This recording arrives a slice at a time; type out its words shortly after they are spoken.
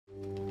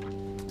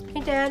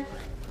Hey, Dad.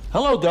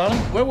 Hello, darling.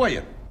 Where were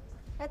you?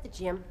 At the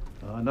gym.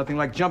 Nothing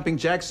like jumping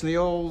jacks and the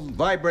old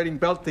vibrating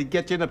belt to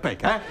get you in the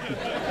pink, huh?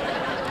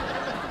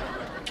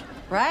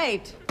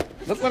 Right.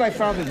 Look what I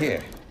found in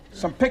here.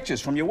 Some pictures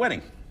from your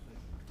wedding.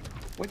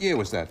 What year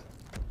was that?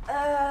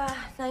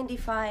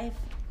 95.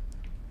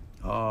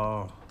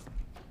 Oh,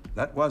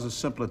 that was a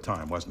simpler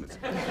time, wasn't it?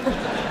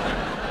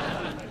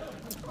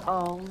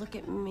 Oh, look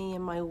at me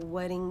in my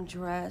wedding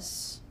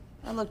dress.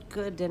 I looked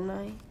good, didn't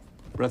I?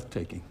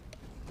 Breathtaking.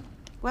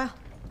 Well,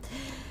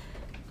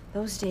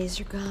 those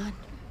days are gone.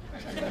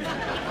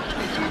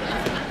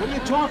 What are you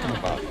talking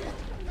about?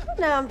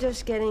 Now I'm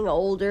just getting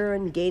older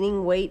and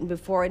gaining weight, and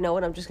before I know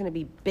it, I'm just gonna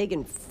be big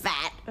and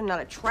fat and not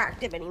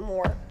attractive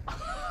anymore.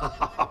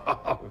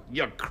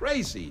 You're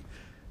crazy.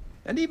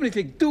 And even if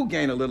you do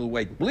gain a little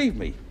weight, believe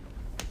me,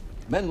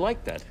 men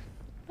like that.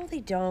 No, they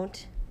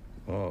don't.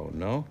 Oh,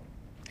 no?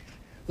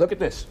 Look at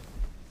this.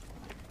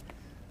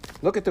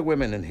 Look at the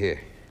women in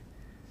here.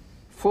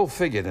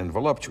 Full-figured and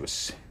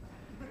voluptuous.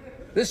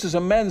 This is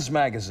a men's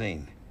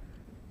magazine.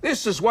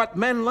 This is what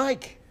men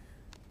like.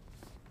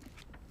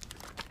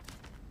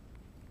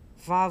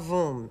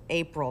 Vavoom,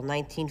 April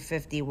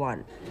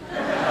 1951.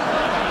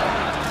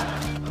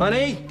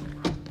 Honey?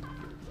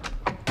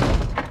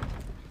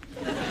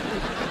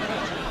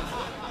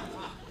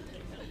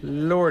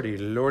 Lordy,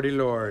 lordy,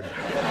 lord.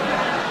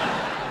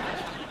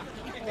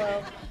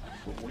 Well,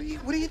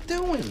 What are you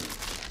doing?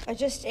 I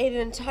just ate an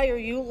entire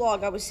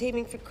Yule-log I was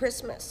saving for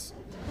Christmas.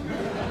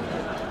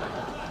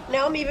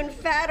 Now I'm even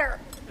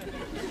fatter.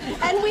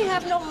 And we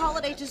have no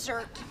holiday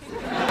dessert.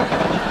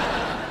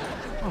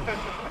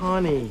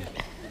 Honey,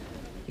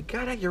 you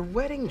got out your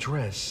wedding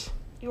dress.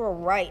 You were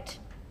right.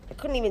 I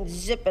couldn't even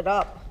zip it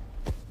up.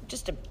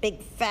 Just a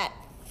big fat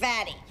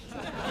fatty.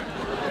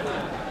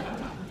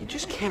 You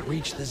just can't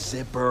reach the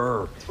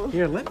zipper.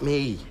 Here, let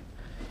me.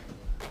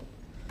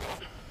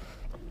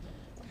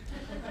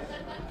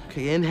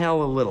 Okay,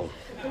 inhale a little.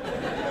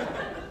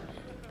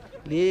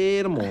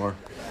 Little more.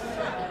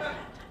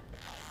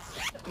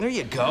 There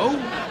you go.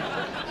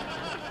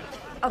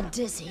 I'm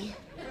dizzy. You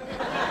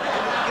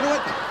know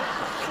what?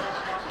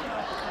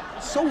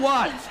 So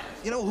what?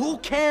 You know, who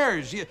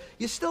cares?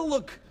 You still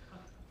look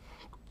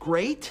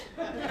great.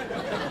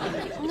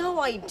 No,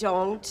 I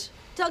don't.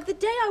 Doug, the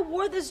day I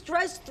wore this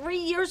dress 3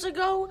 years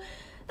ago,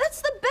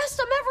 that's the best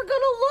I'm ever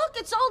gonna look.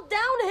 It's all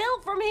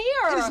downhill from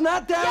here. It is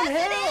not downhill.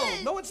 Yes, it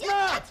is. No, it's Yes,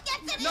 not. Yes,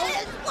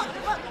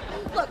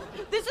 it is. Look,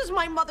 this is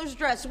my mother's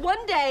dress.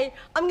 One day,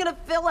 I'm gonna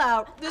fill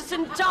out this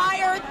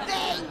entire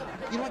thing.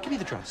 You know what? Give me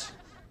the dress.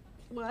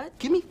 What?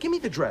 Give me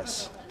the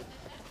dress.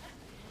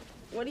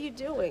 What are you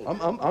doing?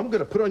 I'm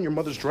gonna put on your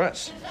mother's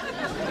dress.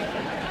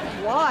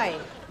 Why?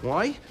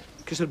 Why?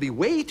 Because it'll be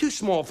way too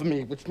small for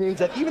me, which means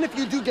that even if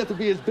you do get to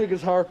be as big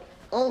as her,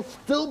 I'll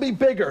still be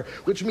bigger,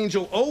 which means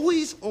you'll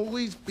always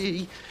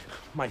be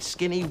my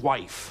skinny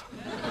wife.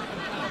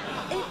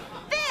 It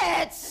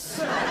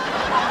fits!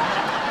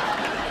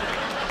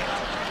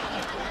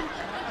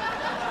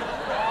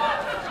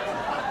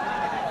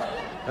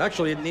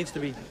 Actually, it needs to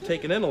be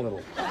taken in a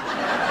little.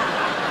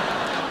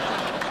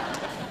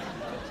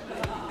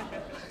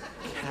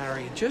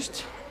 Carrie,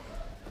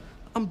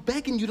 I'm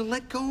begging you to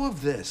let go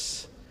of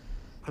this.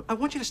 I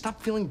want you to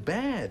stop feeling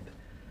bad.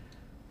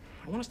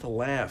 I want us to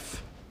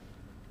laugh.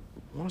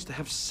 I want us to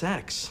have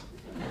sex.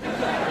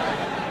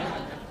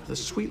 The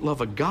sweet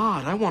love of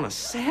God, I want a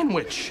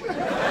sandwich.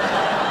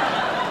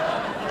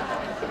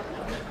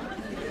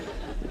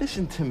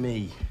 Listen to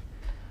me.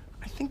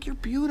 I think you're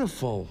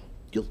beautiful.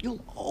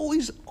 You'll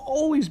always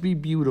be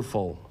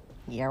beautiful.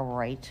 Yeah,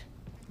 right.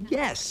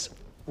 Yes,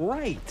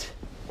 right.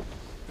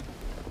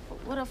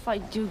 What if I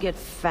do get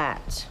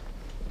fat?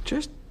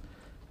 Just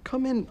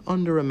come in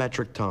under a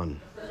metric ton.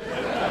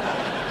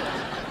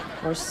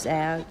 Or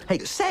sag? Hey,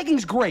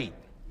 sagging's great.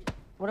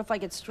 What if I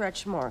get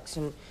stretch marks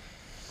and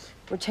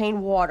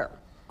retain water?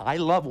 I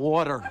love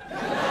water.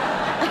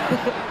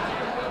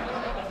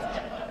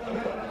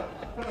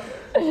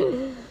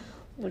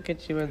 Look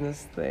at you in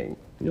this thing.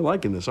 You're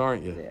liking this,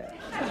 aren't you? Yeah.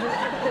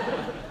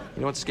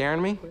 You know what's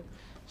scaring me?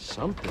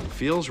 Something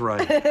feels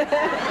right.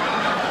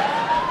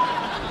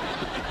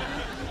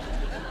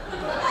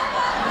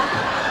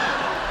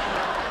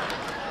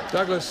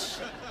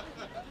 Douglas,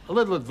 a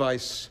little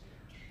advice.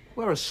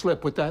 Wear a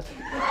slip with that.